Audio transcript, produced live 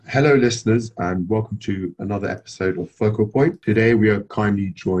Hello, listeners, and welcome to another episode of Focal Point. Today, we are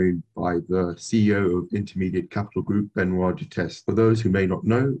kindly joined by the CEO of Intermediate Capital Group, Benoit Duteste. For those who may not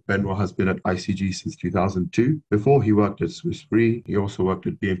know, Benoit has been at ICG since 2002. Before he worked at Swiss Re, he also worked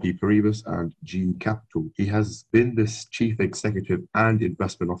at BNP Paribas and GE Capital. He has been this Chief Executive and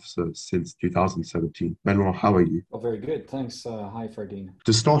Investment Officer since 2017. Benoit, how are you? Oh, very good. Thanks. Hi, Fardine.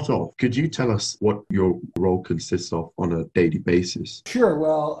 To start off, could you tell us what your role consists of on a daily basis? Sure.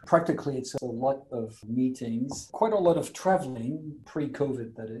 Well, practically, it's a lot of meetings, quite a lot of traveling,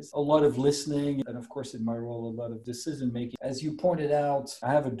 pre-COVID, that is, a lot of listening, and of course, in my role, a lot of decision making. As you pointed out,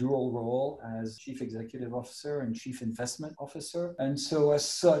 I have a dual role as Chief Executive Officer and Chief Investment Officer. And so, as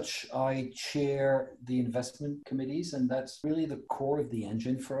such, I chair the investment committees, and that's really the core of the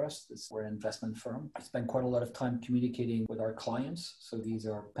engine for us. We're an investment firm. I spend quite a lot of time communicating with our clients. So, these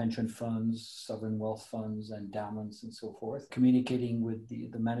are pension funds, sovereign wealth funds, endowments, and so forth, communicating with the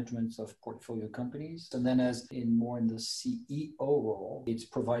managements of portfolio companies. And then more in the CEO role, it's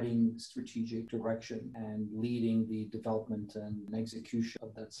providing strategic direction and leading the development and execution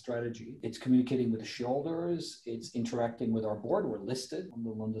of that strategy. It's communicating with the shareholders. It's interacting with our board. We're listed on the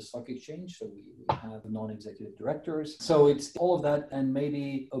London Stock Exchange, so we have non-executive directors. So it's all of that, and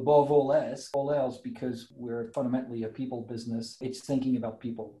maybe above all else, because we're fundamentally a people business, it's thinking about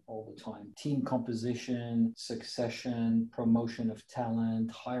people all the time. Team composition, succession, promotion of talent,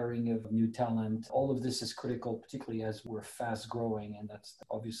 hiring of new talent. All of this is critical, particularly as we're fast growing, and that's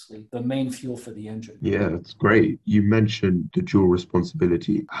obviously the main fuel for the engine. Yeah, that's great. You mentioned the dual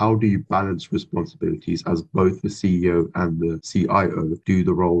responsibility. How do you balance responsibilities as both the CEO and the CIO? Do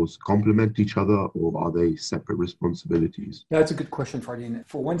the roles complement each other, or are they separate responsibilities? Yeah, that's a good question, Fardine.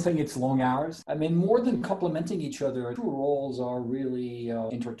 For one thing, it's long hours. I mean, more than complementing each other, two roles are really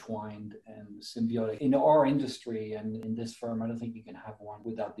intertwined and symbiotic. In our industry and in this firm, I don't think you can have one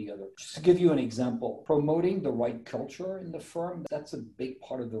without the other. Just to give you an example, promoting the right culture in the firm, that's a big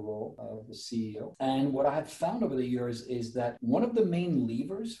part of the role of the CEO. And what I have found over the years is that one of the main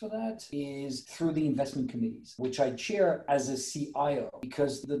levers for that is through the investment committees, which I chair as a CIO,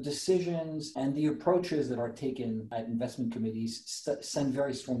 because the decisions and the approaches that are taken at investment committees send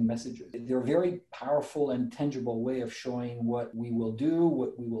very strong messages. They're a very powerful and tangible way of showing what we will do,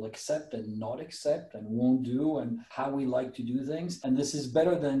 what we will accept and not accept and won't do, and how we like to do things. And this is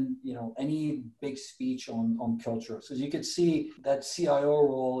better than any big speech on culture. So as you can see, that CIO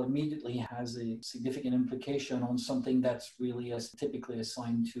role immediately has a significant implication on something that's really typically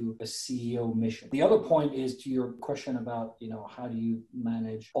assigned to a CEO mission. The other point is to your question about how do you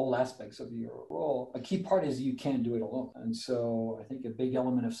manage all aspects of your role. A key part is you can't do it alone. And so I think a big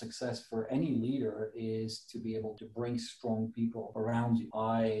element of success for any leader is to be able to bring strong people around you.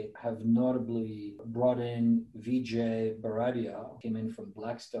 I have notably brought in Vijay Baradia, came in from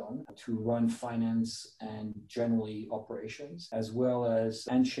Blackstone, to run finance and generally operations, as well as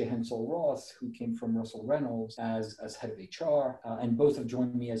Anshe Hensel-Roth, who came from Russell Reynolds as head of HR, and both have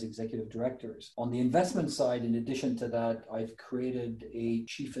joined me as executive directors. On the investment side, in addition to that, I've created a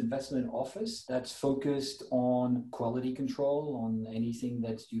chief investment office that's focused on quality control, on anything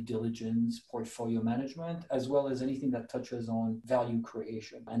that's due diligence, portfolio management, as well as anything that touches on value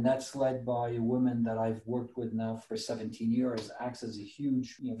creation. And that's led by a woman that I've worked with now for 17 years, acts as a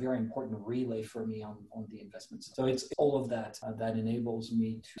huge, very important relay for me on the investments. So it's all of that that enables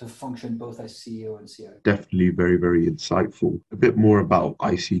me to function both as CEO and CIO. Definitely very, very insightful. A bit more about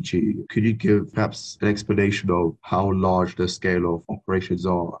ICG. Could you give perhaps an explanation of how large the scale of operations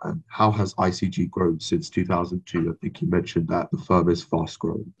are, and how has ICG grown since 2002? I think you mentioned that the firm is fast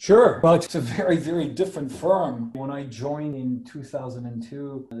growing. Sure. Well, it's a very, very different firm. When I joined in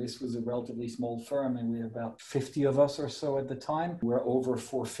 2002, this was a relatively small firm, and we had about 50 of us or so at the time. We're over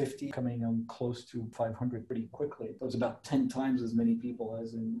 450, coming on close to 500 pretty quickly. It was about 10 times as many people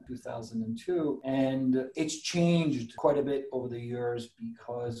as in 2002. And it's changed quite a bit over the years,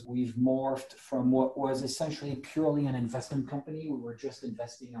 because we've morphed from what was essentially purely an investment company. We were just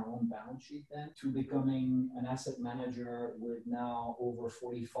investing our own balance sheet then, to becoming an asset manager with now over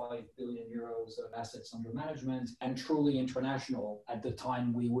 45 billion euros of assets under management, and truly international. At the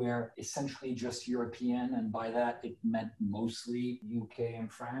time, we were essentially just European, and by that, it meant mostly UK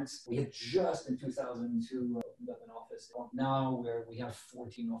and France. We had just in 2002 opened up an office. Now we have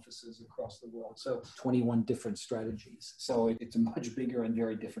 14 offices across the world, so 21 different strategies. So it's a much bigger and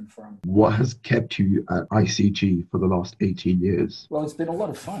very different firm. What has kept you at ICG for the last 18 years? Well, it's been a lot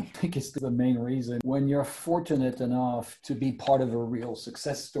of fun. I think it's is the main reason. When you're fortunate enough to be part of a real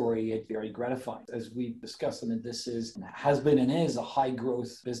success story, it's very gratifying. As we discussed, I mean, this has been and is a high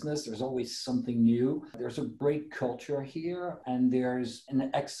growth business. There's always something new. There's a great culture here, and there's an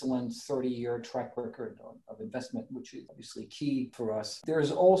excellent 30-year track record of investment, which is obviously key for us.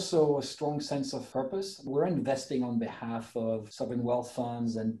 There's also a strong sense of purpose. We're investing on behalf of sovereign wealth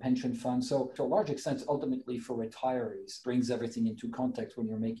funds and pension funds. So to a large extent, ultimately for retirees, brings everything into context when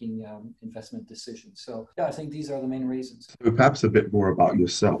you're making investment decisions. So yeah, I think these are the main reasons. So perhaps a bit more about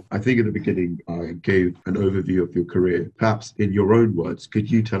yourself. I think at the beginning I gave an overview of your career. Perhaps in your own words, could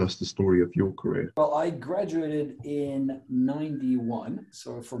you tell us the story of your career? Well, I graduated in 91.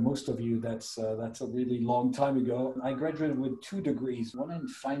 So for most of you, that's a really long time ago. I graduated with 2 degrees, one in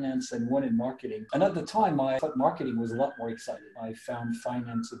finance and one in marketing. And at the time, I thought marketing was a lot more exciting. I found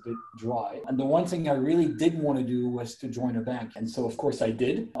finance a bit dry. And the one thing I really didn't want to do was to join a bank. And so, of course, I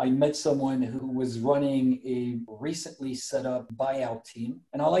did. I met someone who was running a recently set up buyout team.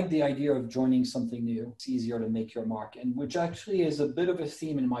 And I liked the idea of joining something new. It's easier to make your mark, and which actually is a bit of a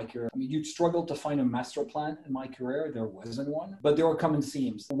theme in my career. I mean, you'd struggle to find a master plan in my career. There wasn't one, but there are common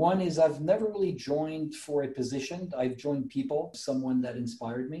themes. One is I've never really joined for a position. I've joined people, someone that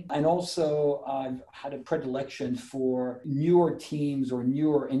inspired me. And also I've had a predilection for newer teams or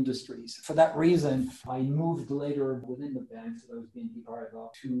newer industries. For that reason, I moved later within the bank that I was being part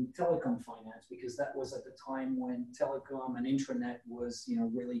of to telecom finance, because that was at the time when telecom and intranet was,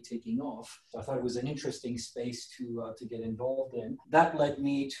 really taking off. So I thought it was an interesting space to get involved in. That led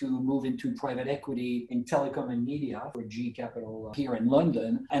me to move into private equity in telecom and media for G Capital here in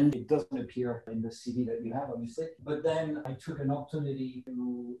London. And it doesn't appear in the CV that you have, obviously. But then I took an opportunity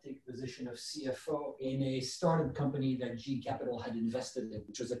to take the position of CFO in a startup company that G Capital had invested in,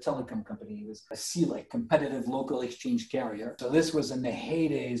 which was a telecom company. It was a CLEC, competitive local exchange carrier. So this was in the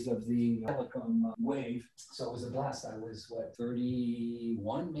heydays of the telecom wave. So it was a blast. I was,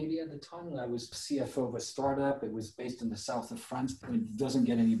 31 maybe at the time, and I was CFO of a startup. It was based in the south of France. It doesn't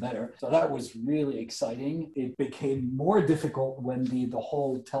get any better. So that was really exciting. It became more difficult when the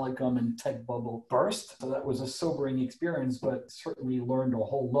whole telecom and tech bubble burst. So that was a sobering experience, but certainly learned a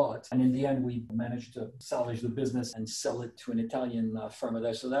whole lot. And in the end, we managed to salvage the business and sell it to an Italian firm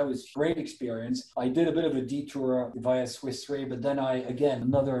there. So that was a great experience. I did a bit of a detour via Swiss Re, but then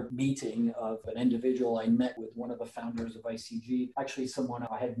another meeting of an individual I met with one of the founders of ICG, actually someone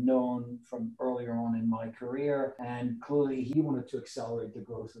I had known from earlier on in my career. And clearly he wanted to accelerate the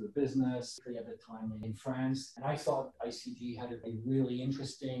growth of the business at the time in France. And I thought ICG had a really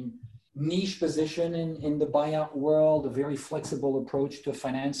interesting niche position in the buyout world, a very flexible approach to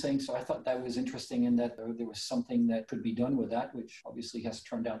financing. So I thought that was interesting, in that there was something that could be done with that, which obviously has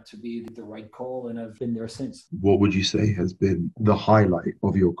turned out to be the right call, and I've been there since. What would you say has been the highlight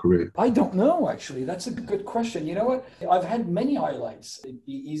of your career? I don't know, actually. That's a good question. You know what? I've had many highlights. It'd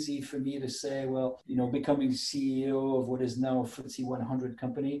be easy for me to say, becoming CEO of what is now a FTSE 100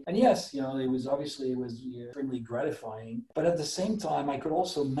 company. And yes, it was extremely gratifying. But at the same time, I could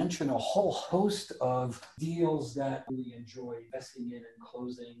also mention a whole host of deals that I really enjoy investing in and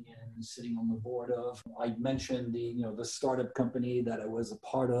closing and sitting on the board of. I mentioned the startup company that I was a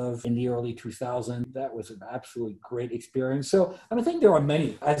part of in the early 2000s. That was an absolutely great experience. So I think there are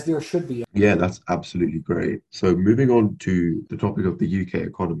many, as there should be. Yeah, that's absolutely great. So moving on to the topic of the UK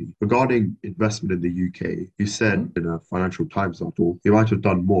economy. Regarding investment in the UK, you said in a Financial Times article, you might have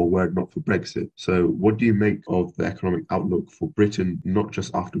done more were it not for Brexit. So what do you make of the economic outlook for Britain, not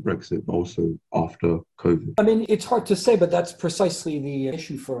just after Brexit, but also after COVID? I mean, it's hard to say, but that's precisely the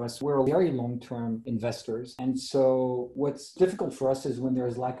issue for us. We're very long-term investors. And so what's difficult for us is when there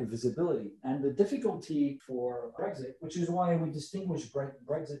is lack of visibility. And the difficulty for Brexit, which is why we distinguish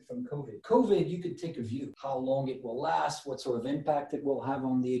Brexit from COVID. COVID, you could take a view, how long it will last, what sort of impact it will have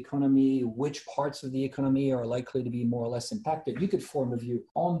on the economy, which parts of the economy are likely to be more or less impacted. You could form a view.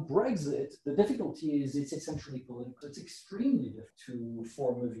 On Brexit, the difficulty is it's essentially political. It's extremely difficult to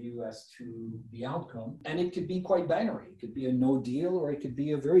form a view as to the outcome. And it could be quite binary. It could be a no deal, or it could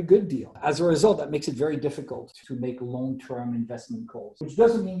be a very good deal. As a result, that makes it very difficult to make long-term investment calls, which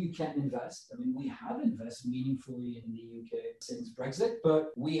doesn't mean you can't invest. I mean, we have invested meaningfully in the UK since Brexit,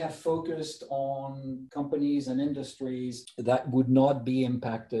 but we have focused on companies and industries that would not be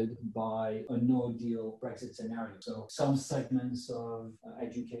impacted by a no-deal Brexit scenario. So some segments of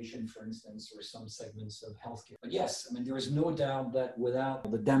education, for instance, or some segments of healthcare. But yes, I mean, there is no doubt that without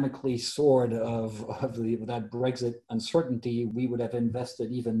the Damocles sword of that Brexit uncertainty, we would have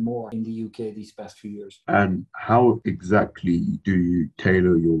invested even more in the UK these past few years. And how exactly do you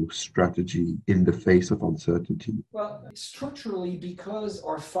tailor your strategy in the face of uncertainty? Well, structurally, because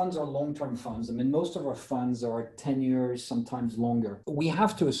our funds are long-term funds, I mean, most of our funds are 10 years, sometimes longer. We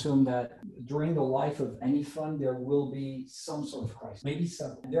have to assume that during the life of any fund, there will be some sort of crisis, maybe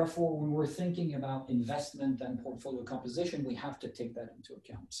several. Therefore, when we're thinking about investment and portfolio composition, we have to take that into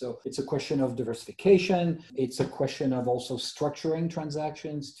account. So it's a question of diversification. It's a question of also structuring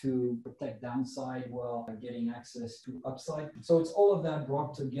transactions to protect downside while getting access to upside. So it's all of that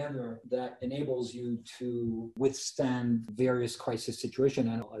brought together that enables you to withstand various crisis situations.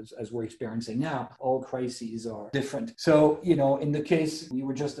 And as we're experiencing now, all crises are different. So, in the case we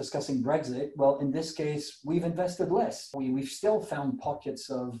were just discussing Brexit, well, in this case, we've invested less. We've still found pockets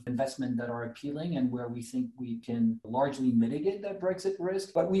of investment that are appealing and where we think we can largely mitigate that Brexit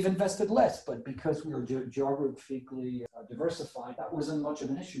risk, but we've invested less. But because we are geographically diversified, that wasn't much of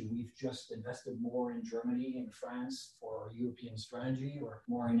an issue. We've just invested more in Germany and France for our European strategy, or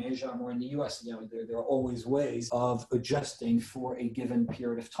more in Asia, more in the US. There are always ways of adjusting for a given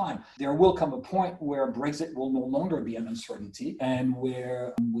period of time. There will come a point where Brexit will no longer be an uncertainty and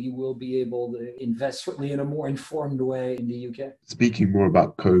where we will be able to invest certainly in a more informed way in the UK. Speaking more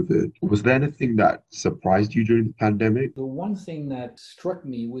about COVID, was there anything that surprised you during the pandemic? The one thing that struck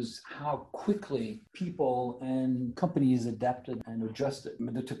me was how quickly people and companies adapted and adjusted. I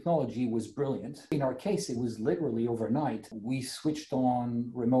mean, the technology was brilliant. In our case, it was literally overnight. We switched on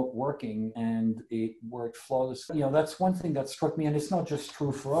remote working and it worked flawlessly. That's one thing that struck me, and it's not just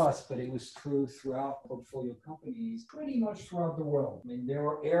true for us, but it was true throughout portfolio companies pretty much throughout the world. I mean, there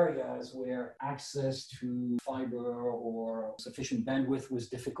were areas where access to fiber or sufficient bandwidth was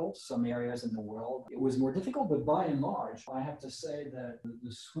difficult. Some areas in the world it was more difficult, but by and large, I have to say that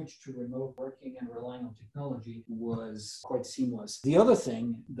the switch to remote working and relying on technology was quite seamless. The other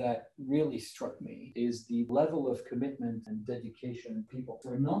thing that really struck me is the level of commitment and dedication of people.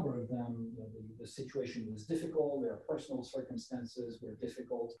 For a number of them, the situation was difficult, their personal circumstances were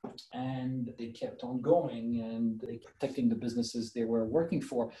difficult, and they kept on going and they protecting the businesses they were working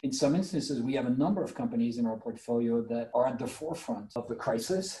for. In some instances, we have a number of companies in our portfolio that are at the forefront of the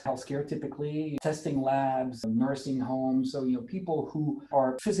crisis. Healthcare typically, testing labs, nursing homes, so people who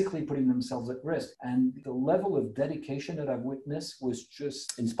are physically putting themselves at risk. And the level of dedication that I've witnessed was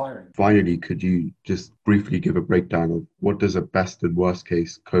just inspiring. Finally, could you just briefly give a breakdown of what does a best and worst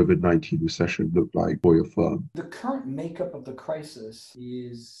case COVID-19 recession look like for your firm? The current makeup of the crisis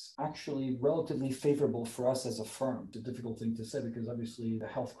is actually relatively favorable for us as a firm. It's a difficult thing to say because obviously the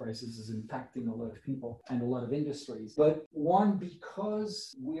health crisis is impacting a lot of people and a lot of industries. But one,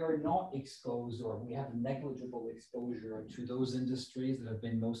 because we are not exposed or we have negligible exposure to those industries that have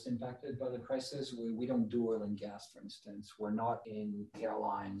been most impacted by the crisis. We don't do oil and gas, for instance. We're not in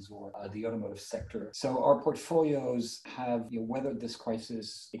airlines or the automotive sector. So our portfolios have weathered this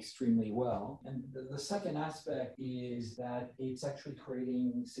crisis extremely well. And the second aspect is that it's actually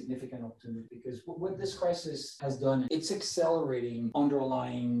creating significant opportunity because what this crisis has done, it's accelerating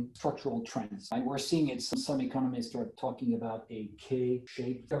underlying structural trends. And we're seeing it. Some economists are talking about a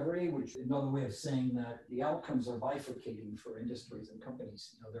K-shaped recovery, which is another way of saying that the outcomes are bifurcating for industries and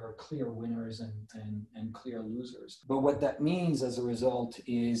companies. There are clear winners and clear losers. But what that means as a result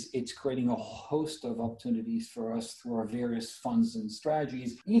is it's creating a host of opportunities for us through our various funds and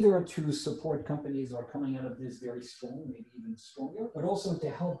strategies, either to support companies that are coming out of this very strong, maybe even stronger, but also to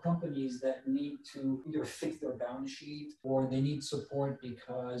help companies that need to either fix their balance sheet or they need support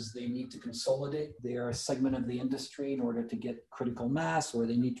because they need to consolidate their segment of the industry in order to get critical mass, or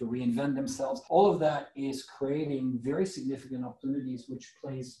they need to reinvent themselves. All of that is creating very significant opportunities, which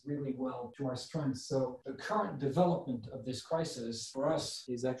plays really well to our strengths. So the current development of this crisis for us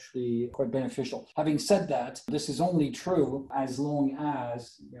is actually quite beneficial. Having said that, this is only true as long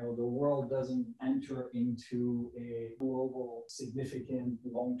as the world doesn't enter into a global significant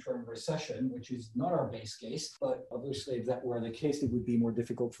long-term recession, which is not our base case. But obviously, if that were the case, it would be more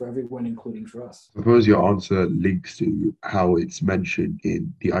difficult for everyone, including for us. I suppose your answer links to how it's mentioned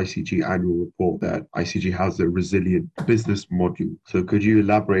in the ICG annual report that ICG has a resilient business module. So could you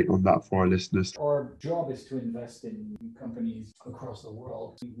elaborate on that for our listeners? Our job is to invest in companies across the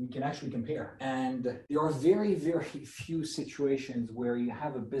world. We can actually compare. And there are very, very few situations where you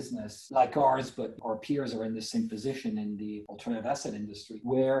have a business like ours, but our peers are in the same position in the alternative asset industry,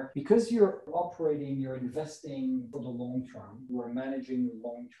 where because you're operating, you're investing for the long term, you are managing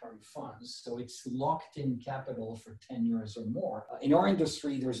long-term funds. So it's locked in capital for 10 years or more. In our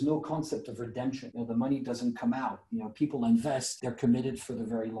industry, there's no concept of redemption. The money doesn't come out. People invest, they're committed for the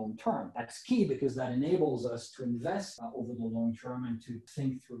very long term. That's key because that enables us to invest over the long term and to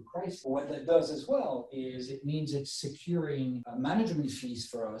think through crisis. What that does as well is it means it's securing management fees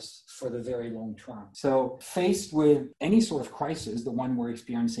for us for the very long term. So faced with any sort of crisis, the one we're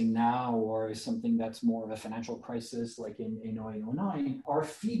experiencing now or something that's more of a financial crisis like in 2009, our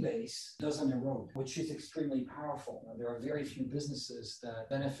fee base doesn't erode, which is extremely powerful. There are very few businesses that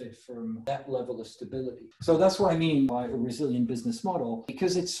benefit from that level of stability. So that's what I mean by a resilient business model.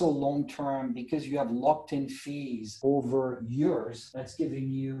 Because it's so long-term, because you have locked-in fees over years, that's giving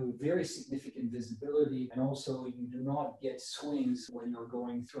you very significant visibility, and also you do not get swings when you're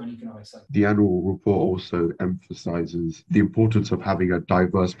going through an economic cycle. The annual report also emphasizes the importance of having a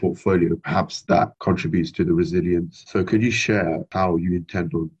diverse portfolio. Perhaps that contributes to the resilience. So could you share how you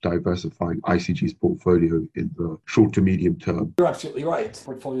intend on diversifying ICG's portfolio in the short to medium term? You're absolutely right.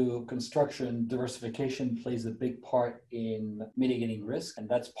 Portfolio construction, diversification plays a big part in mitigating risk, and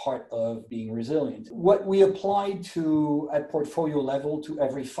that's part of being resilient. What we apply to at portfolio level to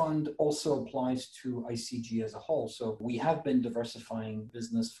every fund also applies to ICG as a whole. So we have been diversifying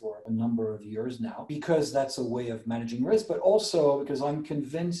business for a number of years now because that's a way of managing risk, but also because I'm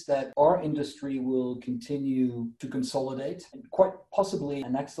convinced that our industry will continue to consolidate and quite possibly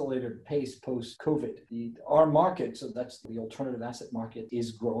an accelerated pace post-COVID. Our market, so that's the alternative asset market,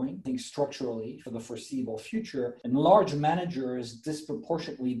 is growing, I think structurally for the foreseeable future, and large managers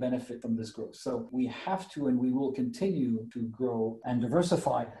disproportionately benefit from this growth. So we have to and we will continue to grow and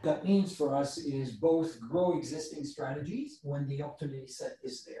diversify. That means for us is both grow existing strategies when the opportunity set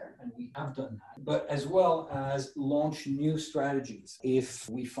is there, and we have done that, but as well as launch new strategies if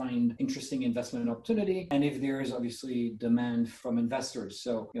we find interesting investment opportunity and if there is obviously demand from investors.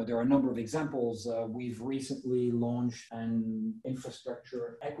 So there are a number of examples. We've recently launched an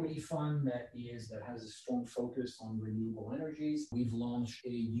infrastructure equity fund that has a strong focus on renewable energies. We've launched a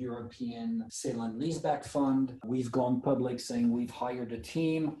European sale and leaseback fund. We've gone public saying we've hired a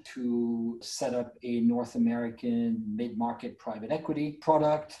team to set up a North American mid-market private equity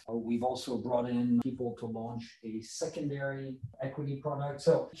product. We've also brought in people to launch a secondary equity product.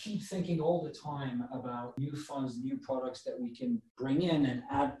 So keep thinking all the time about new funds, new products that we can bring in and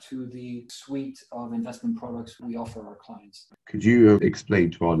add to the suite of investment products we offer our clients. Could you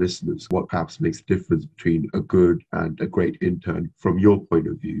explain to our listeners what perhaps makes the difference between a good and a great intern from your point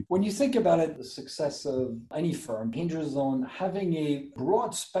of view? When you think about it, the success of any firm hinges on having a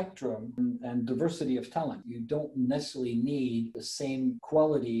broad spectrum and diversity of talent. You don't necessarily need the same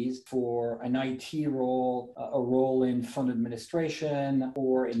qualities for an IT role, a role in fund administration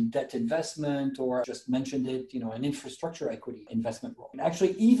or in debt investment, or just mentioned it, an infrastructure equity investment role. And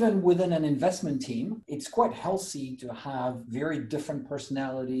actually, even within an investment team, it's quite healthy to have very different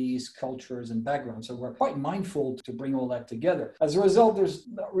personalities, cultures, and backgrounds. So we're quite mindful to bring all that together. As a result, there's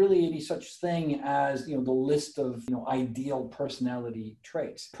not really any such thing as, the list of, ideal personality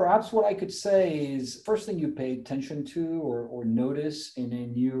traits. Perhaps what I could say is first thing you pay attention to or notice in a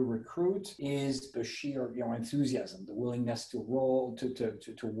new recruit is the sheer, enthusiasm, the willingness to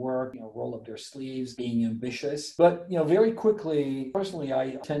work, roll up their sleeves, being ambitious. But, very quickly, personally,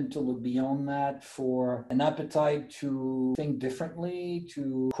 I tend to look beyond that for an appetite to think differently,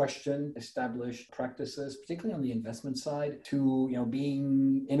 to question established practices, particularly on the investment side, to,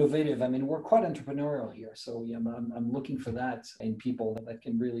 being innovative. I mean, we're quite entrepreneurial here. So I'm looking for that in people that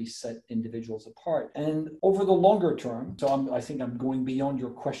can really set individuals apart. And over the longer term, so I think I'm going beyond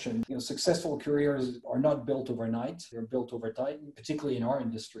your question, successful careers are not built overnight. They're built over time, particularly in our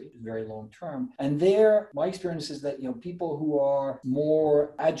industry, very long term. And there, my experience is that, people who are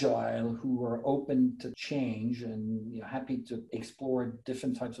more agile, who are open to change and happy to explore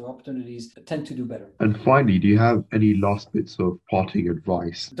different types of opportunities tend to do better. And finally, do you have any last bits of parting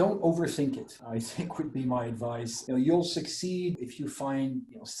advice? Don't overthink it, I think would be my advice. You'll succeed if you find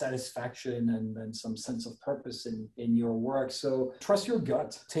satisfaction and some sense of purpose in your work. So trust your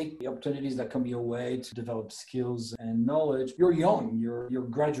gut. Take the opportunities that come your way to develop skills and knowledge. You're young. You're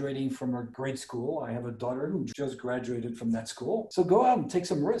graduating from a great school. I have a daughter who just graduated from that school. So go out and take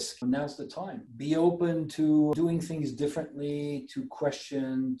some risk. Now's the time. Be open to doing things differently, to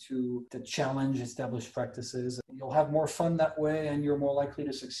question, to challenge established practices. You'll have more fun that way and you're more likely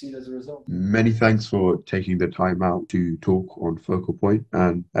to succeed as a result. Many thanks for taking the time out to talk on Focal Point,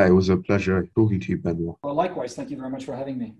 and it was a pleasure talking to you, Benoit. Well, likewise, thank you very much for having me.